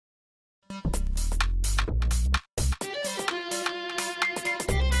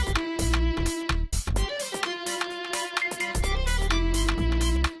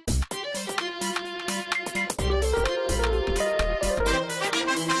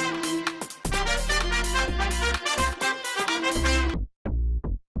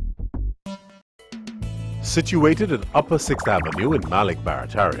Situated at Upper 6th Avenue in Malik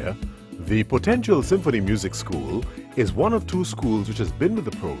Barataria, the Potential Symphony Music School is one of two schools which has been with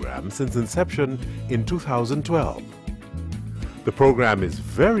the program since inception in 2012. The program is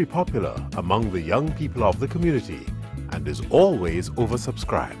very popular among the young people of the community and is always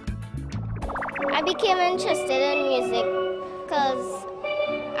oversubscribed. I became interested in music because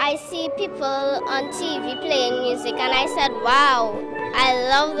I see people on TV playing music and I said, wow, I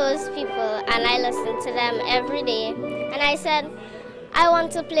love those people and I listen to them every day. And I said, I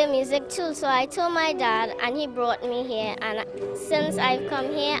want to play music too. So I told my dad and he brought me here, and since I've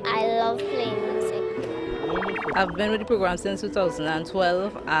come here, I love playing music. I've been with the program since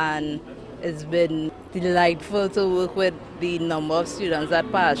 2012 and it's been delightful to work with the number of students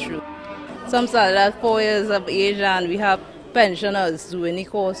that pass through. Some started at 4 years of age and we have pensioners doing the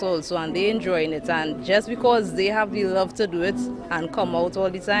course also and they're enjoying it, and just because they have the love to do it and come out all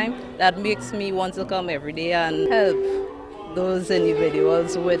the time, that makes me want to come every day and help those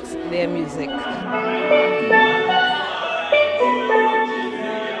individuals with their music.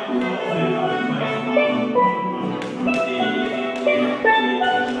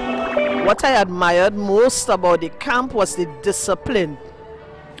 What I admired most about the camp was the discipline,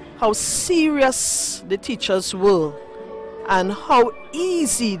 how serious the teachers were, and how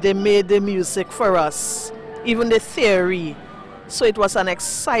easy they made the music for us, even the theory. So it was an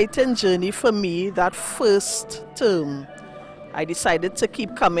exciting journey for me that first term. I decided to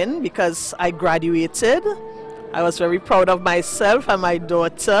keep coming because I graduated. I was very proud of myself and my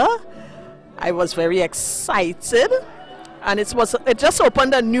daughter. I was very excited. And it just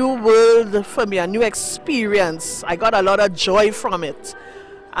opened a new world for me, a new experience. I got a lot of joy from it.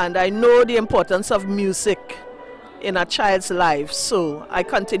 And I know the importance of music in a child's life. So I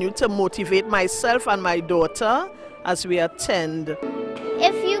continue to motivate myself and my daughter as we attend.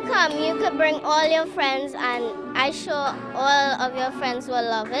 If you come, you could bring all your friends, and I'm sure all of your friends will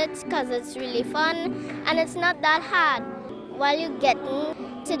love it because it's really fun and it's not that hard. While you get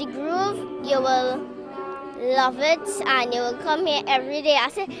to the groove, you will love it and you will come here every day. I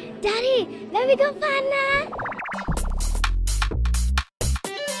say, Daddy, let me go find that.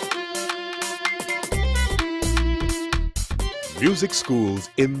 Music Schools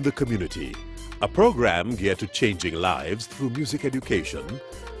in the Community, a program geared to changing lives through music education,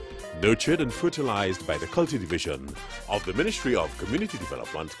 nurtured and fertilized by the Culture Division of the Ministry of Community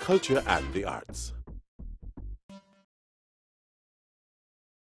Development, Culture and the Arts.